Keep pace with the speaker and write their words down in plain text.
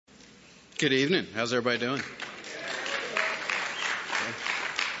Good evening. How's everybody doing? Okay.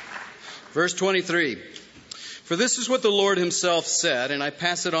 Verse 23. For this is what the Lord himself said, and I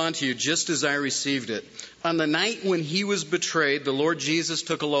pass it on to you just as I received it. On the night when he was betrayed, the Lord Jesus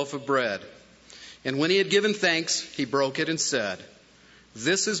took a loaf of bread. And when he had given thanks, he broke it and said,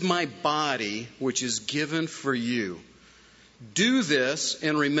 "This is my body, which is given for you. Do this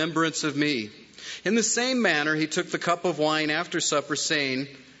in remembrance of me." In the same manner, he took the cup of wine after supper, saying,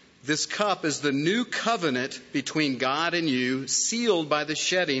 "This cup is the new covenant between God and you, sealed by the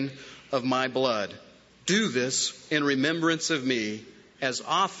shedding of my blood. Do this in remembrance of me as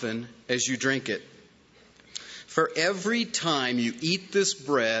often as you drink it. For every time you eat this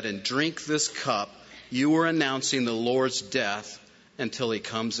bread and drink this cup, you are announcing the Lord's death until he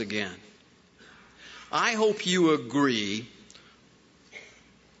comes again." I hope you agree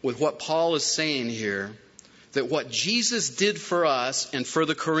with what Paul is saying here, that what Jesus did for us and for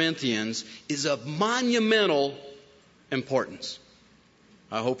the Corinthians is of monumental importance.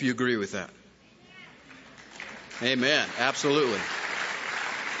 I hope you agree with that. Amen. Absolutely.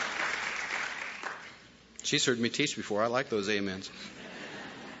 She's heard me teach before. I like those amens.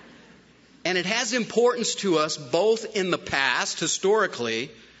 And it has importance to us both in the past,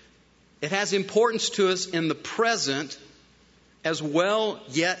 historically. It has importance to us in the present as well,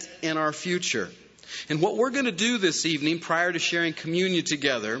 yet in our future. And what we're going to do this evening, prior to sharing communion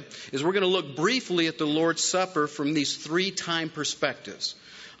together, is we're going to look briefly at the Lord's Supper from these three time perspectives.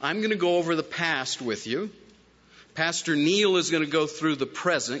 I'm going to go over the past with you. Pastor Neil is going to go through the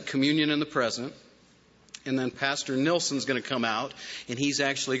present, communion in the present. And then Pastor Nilsson's going to come out, and he's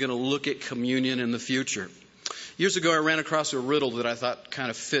actually going to look at communion in the future. Years ago, I ran across a riddle that I thought kind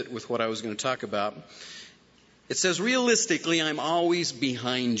of fit with what I was going to talk about. It says, realistically, I'm always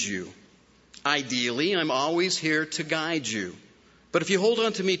behind you. Ideally, I'm always here to guide you. But if you hold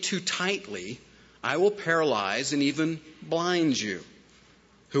on to me too tightly, I will paralyze and even blind you.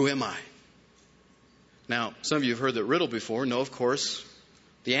 Who am I? Now, some of you have heard that riddle before. No, of course.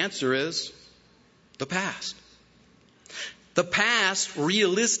 The answer is the past. The past,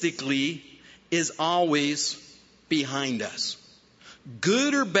 realistically, is always behind us.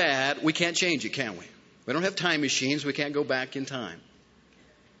 Good or bad, we can't change it, can we? We don't have time machines. We can't go back in time.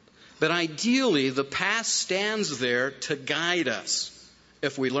 But ideally, the past stands there to guide us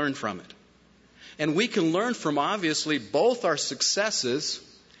if we learn from it. And we can learn from, obviously, both our successes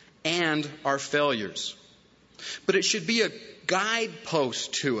and our failures. But it should be a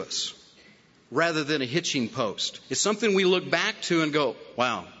guidepost to us rather than a hitching post. It's something we look back to and go,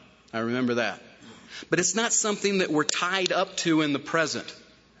 wow, I remember that. But it's not something that we're tied up to in the present.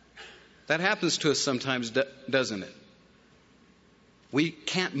 That happens to us sometimes, doesn't it? We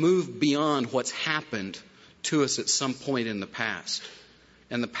can't move beyond what's happened to us at some point in the past.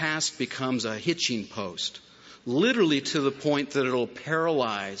 And the past becomes a hitching post, literally to the point that it'll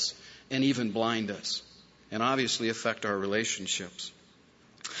paralyze and even blind us, and obviously affect our relationships.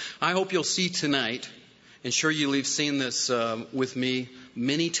 I hope you'll see tonight, and sure you've seen this with me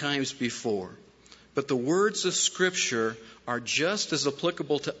many times before, but the words of Scripture are just as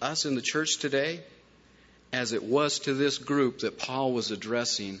applicable to us in the church today as it was to this group that Paul was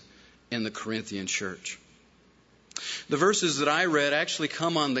addressing in the Corinthian church. The verses that I read actually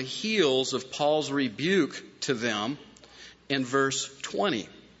come on the heels of Paul's rebuke to them in verse 20.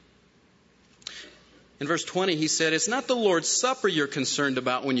 In verse 20, he said, "It's not the Lord's Supper you're concerned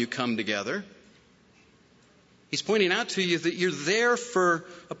about when you come together." He's pointing out to you that you're there for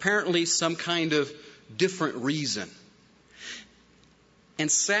apparently some kind of different reason.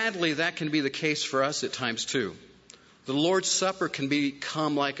 And sadly, that can be the case for us at times too. The Lord's Supper can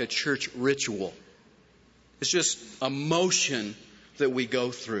become like a church ritual. It's just a motion that we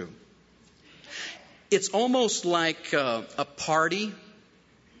go through. It's almost like a party,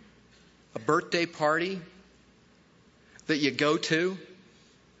 a birthday party that you go to,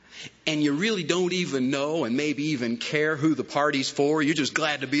 and you really don't even know and maybe even care who the party's for. You're just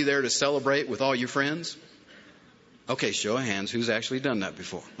glad to be there to celebrate with all your friends. Okay, show of hands. Who's actually done that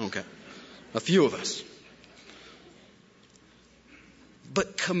before? Okay. A few of us.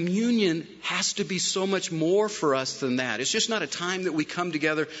 But communion has to be so much more for us than that. It's just not a time that we come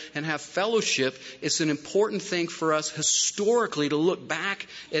together and have fellowship. It's an important thing for us historically to look back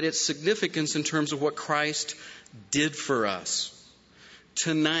at its significance in terms of what Christ did for us.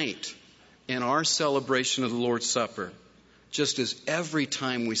 Tonight, in our celebration of the Lord's Supper, just as every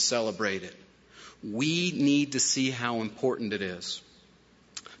time we celebrate it, we need to see how important it is.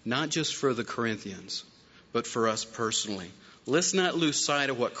 Not just for the Corinthians, but for us personally. Let's not lose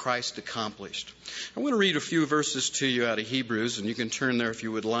sight of what Christ accomplished. I want to read a few verses to you out of Hebrews, and you can turn there if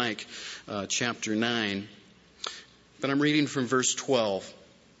you would like, chapter 9. But I'm reading from verse 12.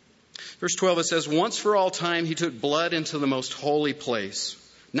 Verse 12, it says, "Once for all time he took blood into the most holy place,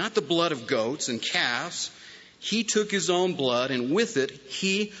 not the blood of goats and calves. He took his own blood, and with it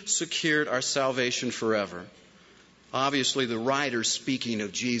he secured our salvation forever." Obviously, the writer's speaking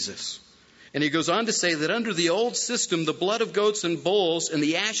of Jesus. And he goes on to say that under the old system, the blood of goats and bulls and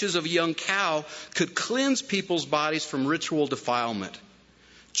the ashes of a young cow could cleanse people's bodies from ritual defilement.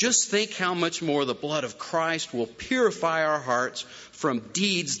 Just think how much more the blood of Christ will purify our hearts from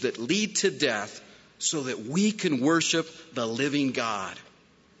deeds that lead to death so that we can worship the living God.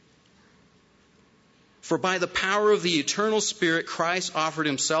 For by the power of the eternal Spirit, Christ offered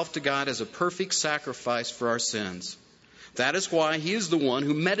himself to God as a perfect sacrifice for our sins. That is why he is the one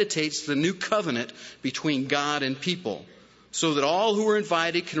who meditates the new covenant between God and people, so that all who are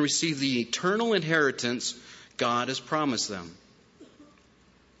invited can receive the eternal inheritance God has promised them.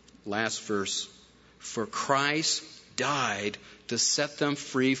 Last verse. For Christ died to set them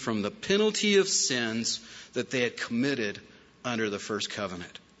free from the penalty of sins that they had committed under the first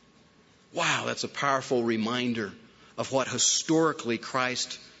covenant. Wow, that's a powerful reminder of what historically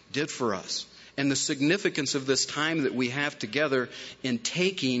Christ did for us and the significance of this time that we have together in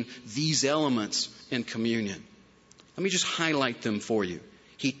taking these elements in communion. Let me just highlight them for you.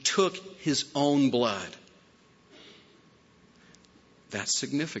 He took his own blood. That's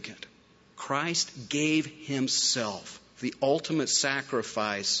significant. Christ gave himself, the ultimate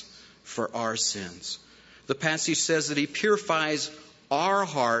sacrifice for our sins. The passage says that he purifies our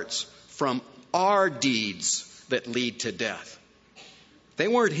hearts from our deeds that lead to death. They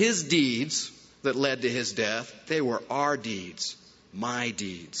weren't his deeds that led to his death. They were our deeds, my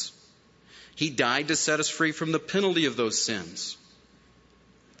deeds. He died to set us free from the penalty of those sins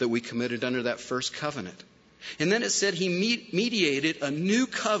that we committed under that first covenant. And then it said he mediated a new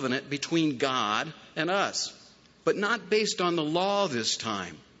covenant between God and us, but not based on the law this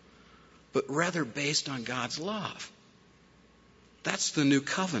time, but rather based on God's love. That's the new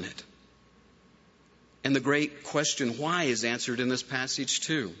covenant. And the great question why is answered in this passage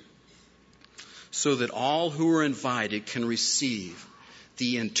too. So that all who are invited can receive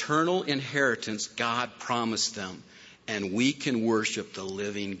the eternal inheritance God promised them, and we can worship the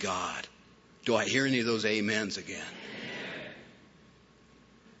living God. Do I hear any of those amens again? Amen.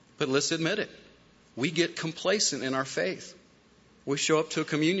 But let's admit it. We get complacent in our faith. We show up to a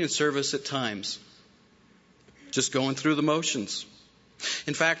communion service at times, just going through the motions.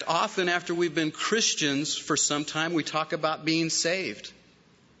 In fact, often after we've been Christians for some time, we talk about being saved.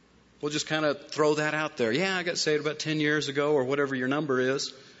 We'll just kind of throw that out there. Yeah, I got saved about 10 years ago or whatever your number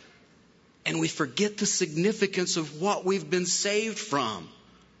is. And we forget the significance of what we've been saved from.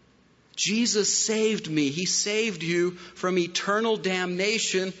 Jesus saved me. He saved you from eternal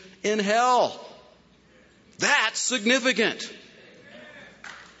damnation in hell. That's significant.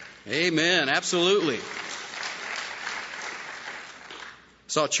 Amen. Absolutely.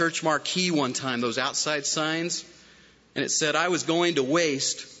 Saw a church marquee one time, those outside signs, and it said, "I was going to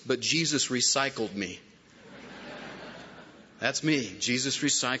waste, but Jesus recycled me." That's me. Jesus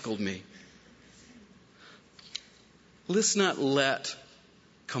recycled me. Let's not let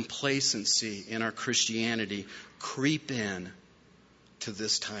complacency in our Christianity creep in to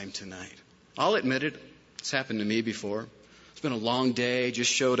this time tonight. I'll admit it. It's happened to me before. It's been a long day. Just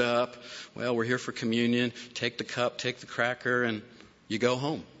showed up. Well, we're here for communion. Take the cup, take the cracker, and you go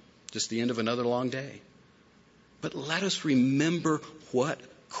home. Just the end of another long day. But let us remember what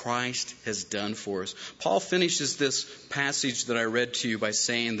Christ has done for us. Paul finishes this passage that I read to you by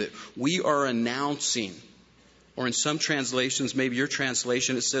saying that we are announcing, or in some translations, maybe your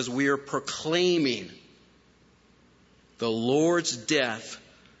translation, it says we are proclaiming the Lord's death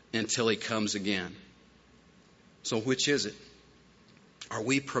until he comes again. So which is it? Are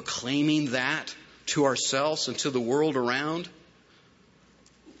we proclaiming that to ourselves and to the world around?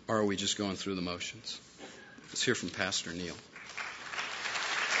 Or are we just going through the motions? Let's hear from Pastor Neil.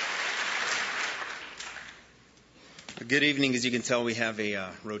 Good evening. As you can tell, we have a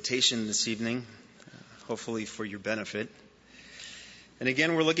rotation this evening, hopefully for your benefit. And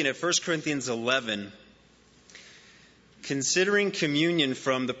again, we're looking at 1 Corinthians 11, considering communion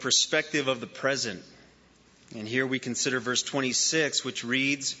from the perspective of the present. And here we consider verse 26, which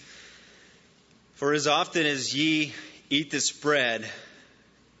reads, "For as often as ye eat this bread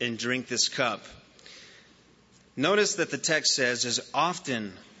and drink this cup." Notice that the text says, "as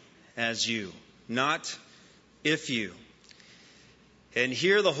often as you," not "if you." And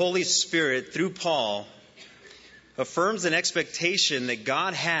here the Holy Spirit, through Paul, affirms an expectation that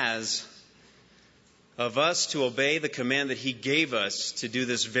God has of us to obey the command that He gave us to do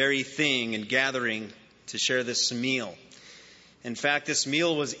this very thing in gathering to share this meal. In fact, this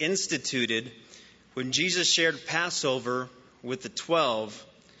meal was instituted when Jesus shared Passover with the 12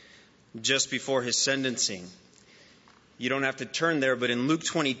 just before His sentencing. You don't have to turn there, but in Luke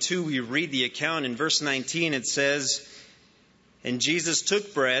 22, we read the account. In verse 19, it says, "And Jesus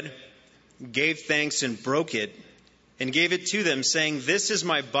took bread, gave thanks, and broke it, and gave it to them, saying, 'This is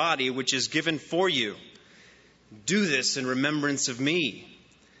my body, which is given for you. Do this in remembrance of me.'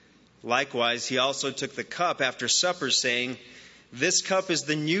 Likewise, He also took the cup after supper, saying, 'This cup is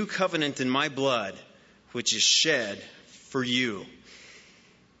the new covenant in my blood, which is shed for you.'"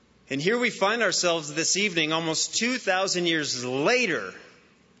 And here we find ourselves this evening, almost 2,000 years later,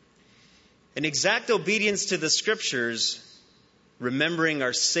 in exact obedience to the Scriptures, remembering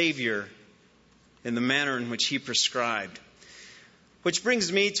our Savior in the manner in which He prescribed. Which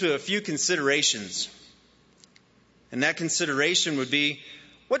brings me to a few considerations. And that consideration would be,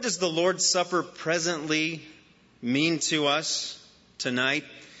 what does the Lord's Supper presently mean to us tonight?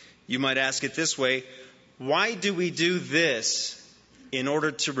 You might ask it this way: why do we do this in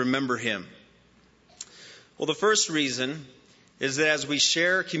order to remember Him? Well, the first reason is that as we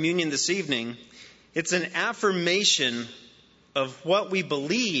share communion this evening, it's an affirmation of what we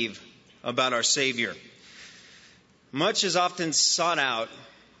believe about our Savior. Much is often sought out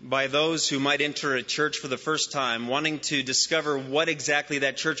by those who might enter a church for the first time, wanting to discover what exactly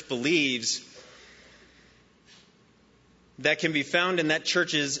that church believes, that can be found in that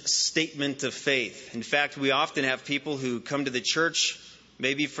church's statement of faith. In fact, we often have people who come to the church,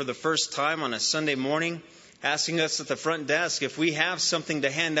 maybe for the first time on a Sunday morning, asking us at the front desk if we have something to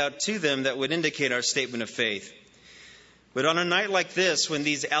hand out to them that would indicate our statement of faith. But on a night like this, when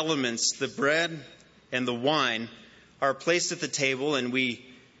these elements, the bread and the wine, are placed at the table and we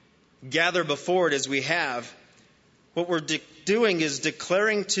gather before it as we have, what we're doing is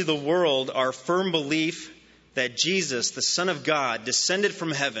declaring to the world our firm belief that Jesus, the Son of God, descended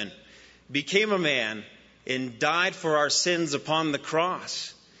from heaven, became a man, and died for our sins upon the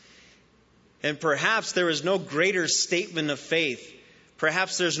cross. And perhaps there is no greater statement of faith,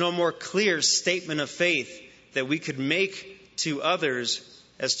 perhaps there's no more clear statement of faith that we could make to others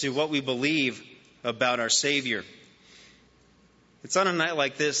as to what we believe about our Savior. It's on a night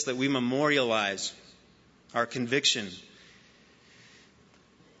like this that we memorialize our conviction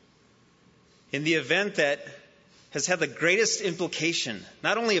in the event that has had the greatest implication,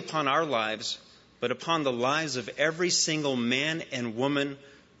 not only upon our lives, but upon the lives of every single man and woman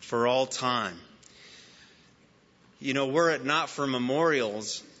for all time. You know, were it not for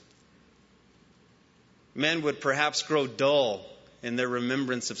memorials, men would perhaps grow dull in their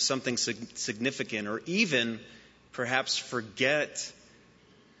remembrance of something significant, or even perhaps forget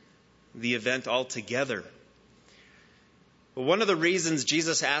the event altogether. But one of the reasons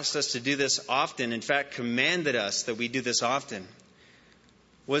Jesus asked us to do this often, in fact commanded us that we do this often,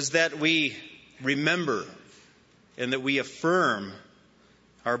 was that we remember and that we affirm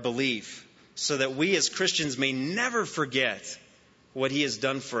our belief, so that we as Christians may never forget what He has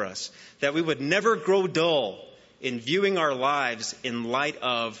done for us, that we would never grow dull in viewing our lives in light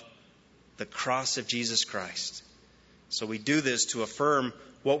of the cross of Jesus Christ. So we do this to affirm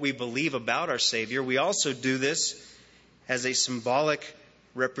what we believe about our Savior. We also do this as a symbolic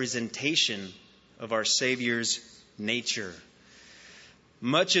representation of our Savior's nature.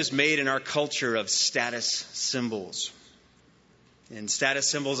 Much is made in our culture of status symbols. And status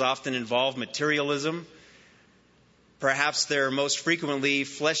symbols often involve materialism. Perhaps they're most frequently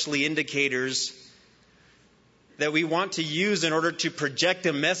fleshly indicators that we want to use in order to project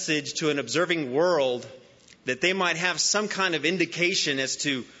a message to an observing world, that they might have some kind of indication as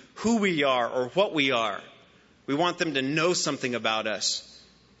to who we are or what we are. We want them to know something about us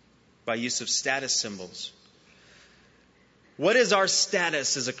by use of status symbols. What is our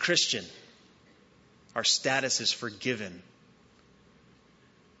status as a Christian? Our status is forgiven.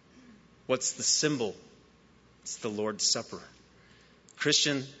 What's the symbol? It's the Lord's Supper.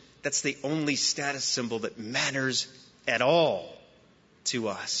 Christian, that's the only status symbol that matters at all to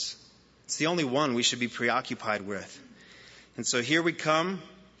us. It's the only one we should be preoccupied with. And so here we come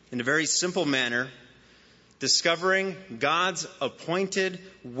in a very simple manner, discovering God's appointed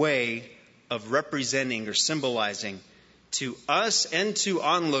way of representing or symbolizing to us and to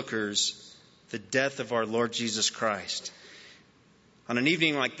onlookers the death of our Lord Jesus Christ. On an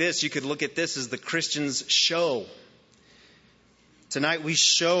evening like this, you could look at this as the Christian's show. Tonight we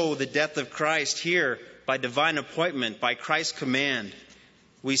show the death of Christ here by divine appointment, by Christ's command.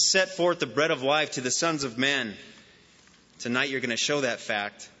 We set forth the bread of life to the sons of men Tonight you're going to show that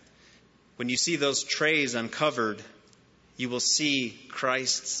fact. When you see those trays uncovered, you will see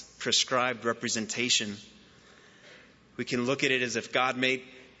Christ's prescribed representation. We can look at it as if God made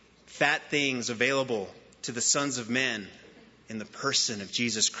fat things available to the sons of men in the person of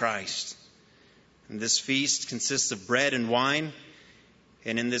Jesus Christ. And this feast consists of bread and wine.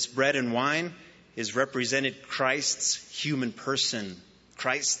 And in this bread and wine is represented Christ's human person,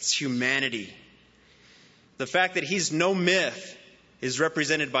 Christ's humanity. The fact that he's no myth is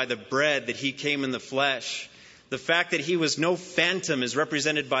represented by the bread that he came in the flesh. The fact that he was no phantom is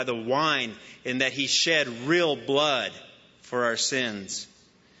represented by the wine, in that he shed real blood for our sins.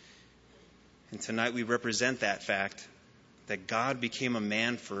 And tonight we represent that fact, that God became a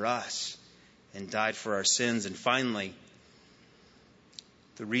man for us and died for our sins. And finally,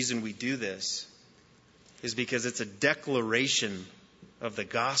 the reason we do this is because it's a declaration of the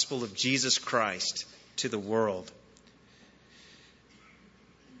gospel of Jesus Christ to the world.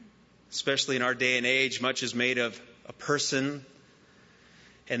 Especially in our day and age, much is made of a person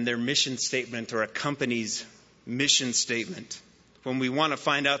and their mission statement, or a company's mission statement. When we want to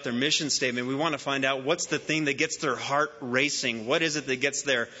find out their mission statement, we want to find out what's the thing that gets their heart racing. What is it that gets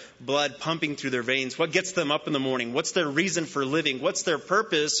their blood pumping through their veins? What gets them up in the morning? What's their reason for living? What's their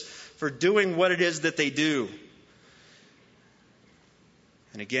purpose for doing what it is that they do?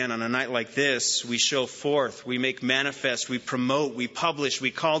 And again, on a night like this, we show forth, we make manifest, we promote, we publish, we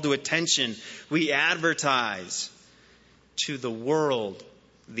call to attention, we advertise to the world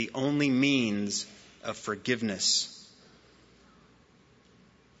the only means of forgiveness.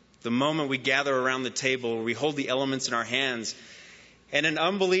 The moment we gather around the table, we hold the elements in our hands, and an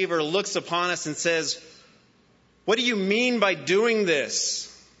unbeliever looks upon us and says, "What do you mean by doing this?"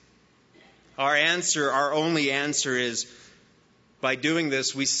 Our answer, our only answer is, by doing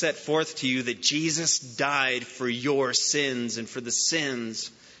this, we set forth to you that Jesus died for your sins and for the sins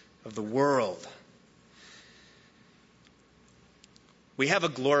of the world. We have a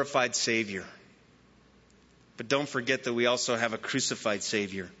glorified Savior. But don't forget that we also have a crucified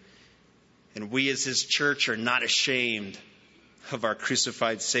Savior. And we as His church are not ashamed of our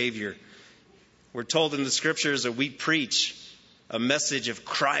crucified Savior. We're told in the Scriptures that we preach a message of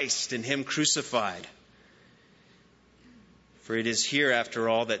Christ and Him crucified. For it is here, after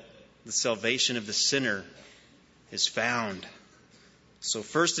all, that the salvation of the sinner is found. So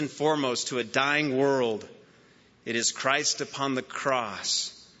first and foremost, to a dying world, it is Christ upon the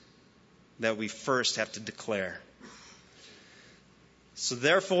cross that we first have to declare. So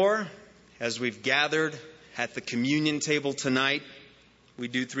therefore, as we've gathered at the communion table tonight, we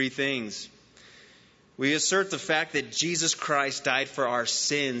do three things. We assert the fact that Jesus Christ died for our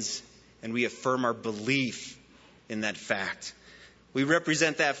sins, and we affirm our belief in that fact. We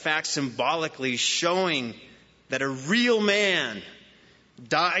represent that fact symbolically, showing that a real man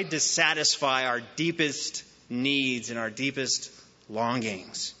died to satisfy our deepest needs and our deepest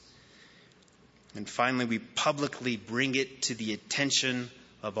longings. And finally, we publicly bring it to the attention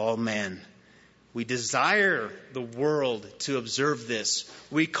of all men. We desire the world to observe this.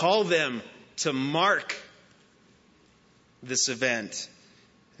 We call them to mark this event.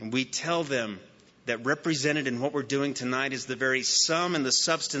 And we tell them that represented in what we're doing tonight is the very sum and the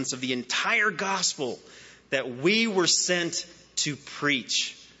substance of the entire gospel that we were sent to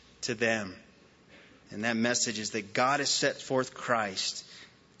preach to them. And that message is that God has set forth Christ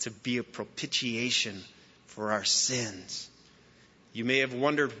to be a propitiation for our sins. You may have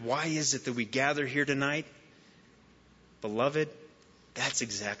wondered, why is it that we gather here tonight? Beloved, that's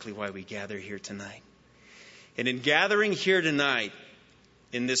exactly why we gather here tonight. And in gathering here tonight,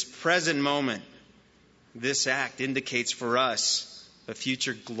 in this present moment, this act indicates for us a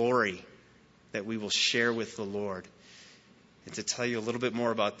future glory that we will share with the Lord. And to tell you a little bit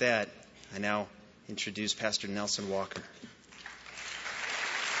more about that, I now introduce Pastor Nelson Walker.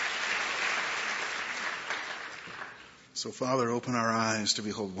 So, Father, open our eyes to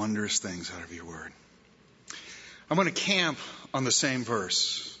behold wondrous things out of your word. I'm going to camp on the same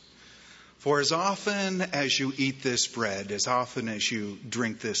verse. For as often as you eat this bread, as often as you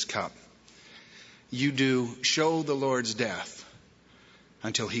drink this cup, you do show the Lord's death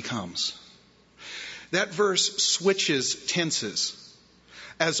until he comes. That verse switches tenses.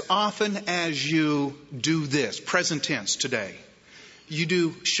 As often as you do this, present tense today, you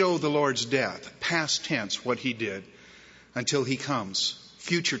do show the Lord's death, past tense, what he did, until he comes,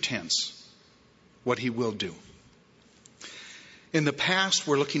 future tense, what he will do. In the past,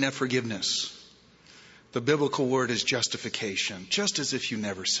 we're looking at forgiveness. The biblical word is justification, just as if you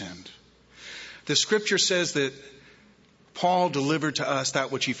never sinned. The scripture says that Paul delivered to us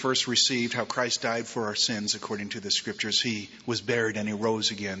that which he first received, how Christ died for our sins according to the Scriptures. He was buried and he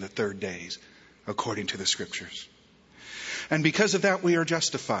rose again the third day according to the Scriptures. And because of that we are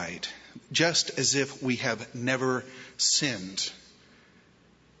justified, just as if we have never sinned.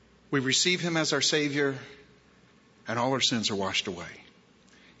 We receive him as our Savior and all our sins are washed away.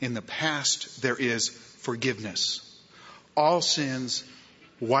 In the past there is forgiveness. All sins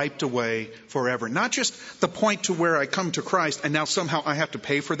wiped away forever. Not just the point to where I come to Christ and now somehow I have to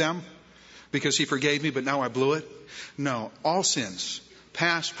pay for them because he forgave me, but now I blew it. No, all sins,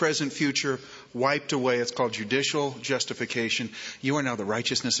 past, present, future, wiped away. It's called judicial justification. You are now the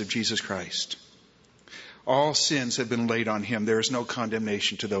righteousness of Jesus Christ. All sins have been laid on him. There is no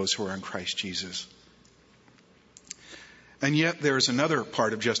condemnation to those who are in Christ Jesus. And yet there is another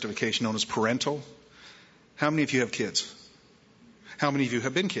part of justification known as parental. How many of you have kids? How many of you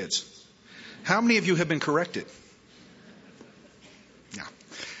have been kids? How many of you have been corrected? Yeah.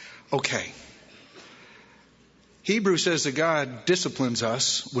 Okay. Hebrews says that God disciplines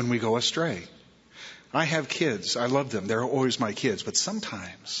us when we go astray. I have kids. I love them. They're always my kids. But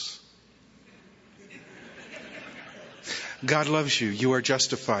sometimes God loves you. You are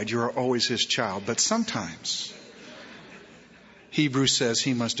justified. You are always his child. But sometimes Hebrews says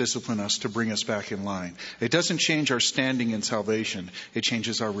he must discipline us to bring us back in line. It doesn't change our standing in salvation. It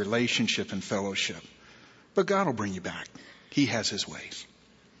changes our relationship and fellowship. But God will bring you back. He has his ways.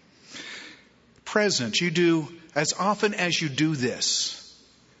 Present, you do as often as you do this.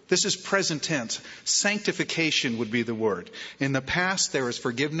 This is present tense. Sanctification would be the word. In the past, there is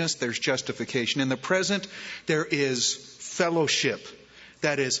forgiveness, there's justification. In the present, there is fellowship.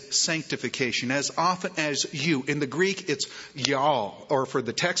 That is sanctification. As often as you. In the Greek, it's y'all. Or for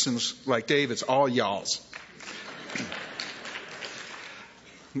the Texans, like Dave, it's all y'alls.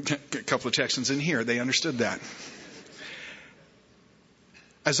 A couple of Texans in here, they understood that.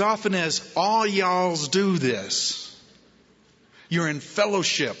 As often as all y'alls do this, you're in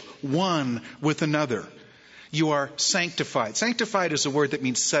fellowship one with another. You are sanctified. Sanctified is a word that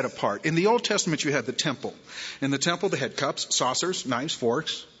means set apart. In the Old Testament, you had the temple. In the temple, they had cups, saucers, knives,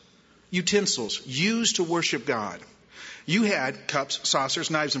 forks, utensils used to worship God. You had cups,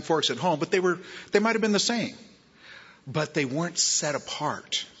 saucers, knives, and forks at home, but they might have been the same. But they weren't set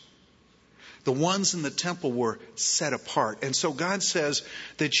apart. The ones in the temple were set apart. And so God says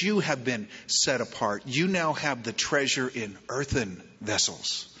that you have been set apart. You now have the treasure in earthen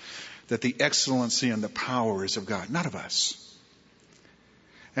vessels. That the excellency and the power is of God, not of us.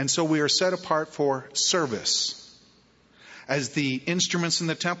 And so we are set apart for service. As the instruments in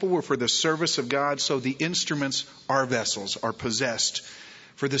the temple were for the service of God, so the instruments, our vessels, are possessed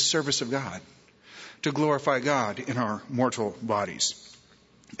for the service of God. To glorify God in our mortal bodies.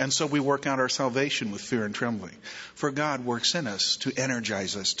 And so we work out our salvation with fear and trembling. For God works in us to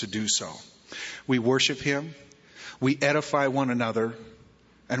energize us to do so. We worship him. We edify one another.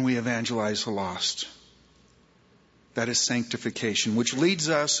 And we evangelize the lost. That is sanctification, which leads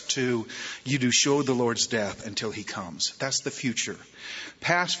us to you do show the Lord's death until he comes. That's the future.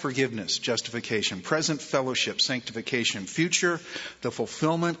 Past forgiveness, justification. Present fellowship, sanctification. Future, the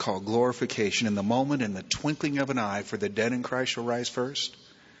fulfillment called glorification. In the moment, in the twinkling of an eye, for the dead in Christ shall rise first.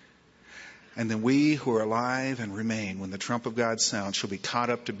 And then we who are alive and remain, when the trump of God sounds, shall be caught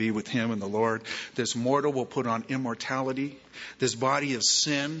up to be with him and the Lord. This mortal will put on immortality. This body of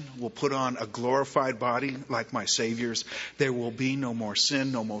sin will put on a glorified body like my Savior's. There will be no more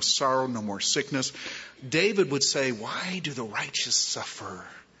sin, no more sorrow, no more sickness. David would say, why do the righteous suffer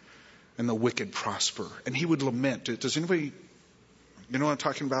and the wicked prosper? And he would lament. Does anybody, you know what I'm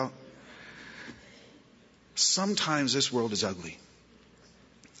talking about? Sometimes this world is ugly.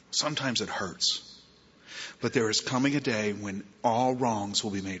 Sometimes it hurts. But there is coming a day when all wrongs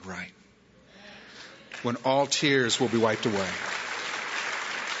will be made right. When all tears will be wiped away.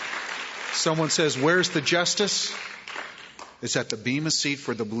 Someone says, where's the justice? It's at the bema seat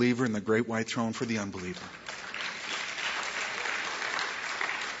for the believer and the great white throne for the unbeliever.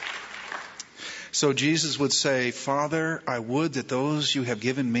 So Jesus would say, Father, I would that those you have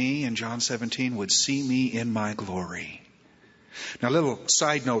given me in John 17 would see me in my glory. Now, a little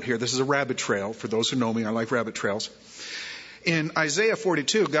side note here. This is a rabbit trail. For those who know me, I like rabbit trails. In Isaiah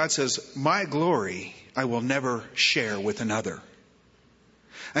 42, God says, my glory I will never share with another.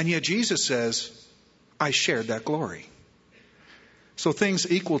 And yet Jesus says, I shared that glory. So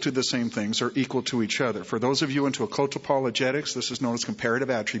things equal to the same things are equal to each other. For those of you into occult apologetics, this is known as comparative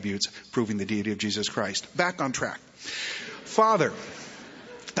attributes, proving the deity of Jesus Christ. Back on track. Father,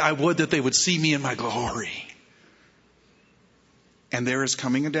 I would that they would see me in my glory. And there is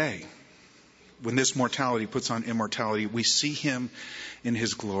coming a day when this mortality puts on immortality, we see him in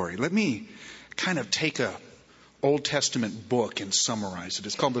his glory. Let me kind of take a Old Testament book and summarize it.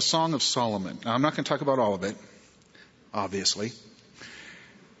 It's called the Song of Solomon. Now, I'm not going to talk about all of it, obviously.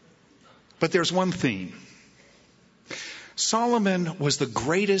 But there's one theme. Solomon was the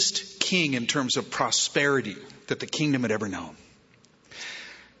greatest king in terms of prosperity that the kingdom had ever known.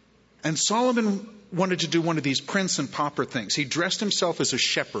 And Solomon wanted to do one of these prince and pauper things. He dressed himself as a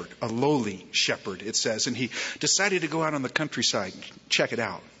shepherd, a lowly shepherd, it says, and he decided to go out on the countryside and check it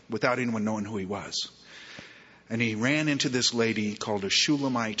out without anyone knowing who he was. And he ran into this lady called a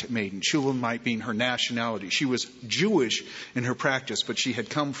Shulamite maiden, Shulamite being her nationality. She was Jewish in her practice, but she had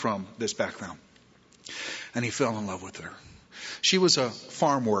come from this background. And he fell in love with her. She was a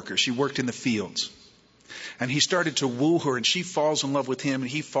farm worker. She worked in the fields. And he started to woo her, and she falls in love with him,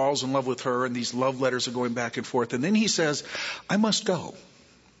 and he falls in love with her, and these love letters are going back and forth. And then he says, I must go,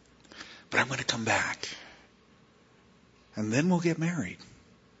 but I'm going to come back. And then we'll get married.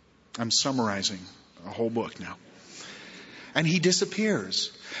 I'm summarizing a whole book now. And he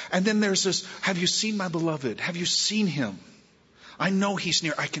disappears. And then there's this, have you seen my beloved? Have you seen him? I know he's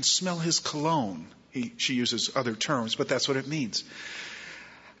near. I can smell his cologne. She uses other terms, but that's what it means.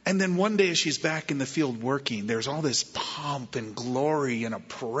 And then one day as she's back in the field working, there's all this pomp and glory and a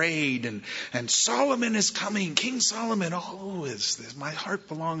parade, and Solomon is coming, King Solomon. Oh, is this? My heart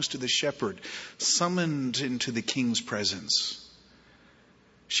belongs to the shepherd, summoned into the king's presence.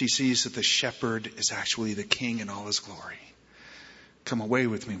 She sees that the shepherd is actually the king in all his glory. Come away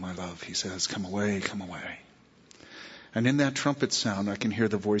with me, my love, he says. Come away, come away. And in that trumpet sound, I can hear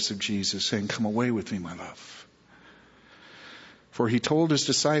the voice of Jesus saying, come away with me, my love. For he told his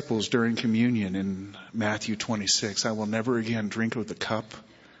disciples during communion in Matthew 26, I will never again drink of the cup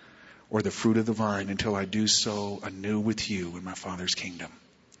or the fruit of the vine until I do so anew with you in my Father's kingdom.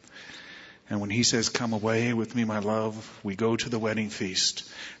 And when he says, come away with me, my love, we go to the wedding feast,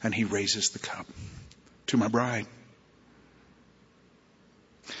 and he raises the cup to my bride.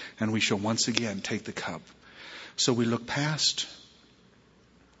 And we shall once again take the cup. So we look past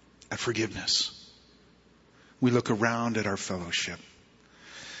at forgiveness. We look around at our fellowship,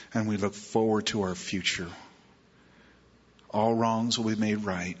 and we look forward to our future. All wrongs will be made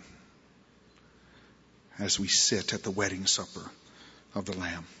right as we sit at the wedding supper of the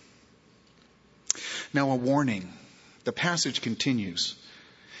Lamb. Now a warning. The passage continues.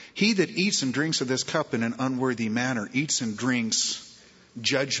 He that eats and drinks of this cup in an unworthy manner eats and drinks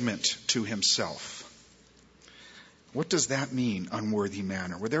judgment to himself. What does that mean, unworthy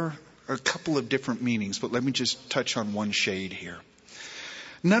manner? Well, there are a couple of different meanings, but let me just touch on one shade here.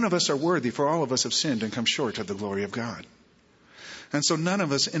 None of us are worthy, for all of us have sinned and come short of the glory of God. And so none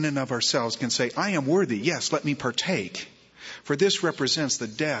of us in and of ourselves can say, I am worthy, yes, let me partake. For this represents the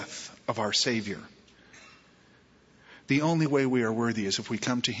death of our Savior. The only way we are worthy is if we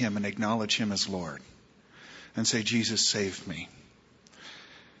come to him and acknowledge him as Lord and say, Jesus, save me.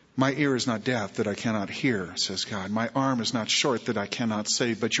 My ear is not deaf that I cannot hear, says God. My arm is not short that I cannot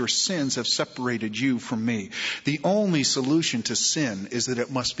save, but your sins have separated you from me. The only solution to sin is that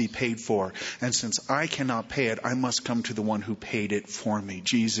it must be paid for. And since I cannot pay it, I must come to the one who paid it for me.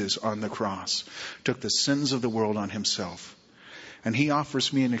 Jesus on the cross took the sins of the world on himself. And he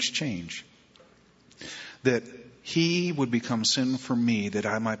offers me an exchange that he would become sin for me, that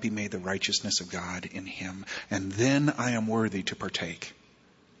I might be made the righteousness of God in him. And then I am worthy to partake.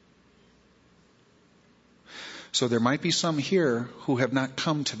 So there might be some here who have not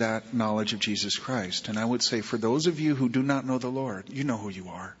come to that knowledge of Jesus Christ. And I would say for those of you who do not know the Lord, you know who you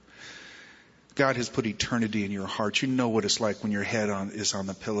are. God has put eternity in your heart. You know what it's like when your head is on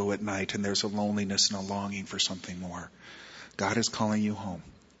the pillow at night and there's a loneliness and a longing for something more. God is calling you home.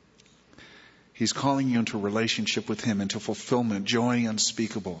 He's calling you into a relationship with him, into fulfillment, joy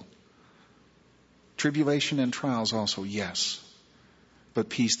unspeakable. Tribulation and trials also, yes, but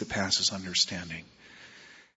peace that passes understanding.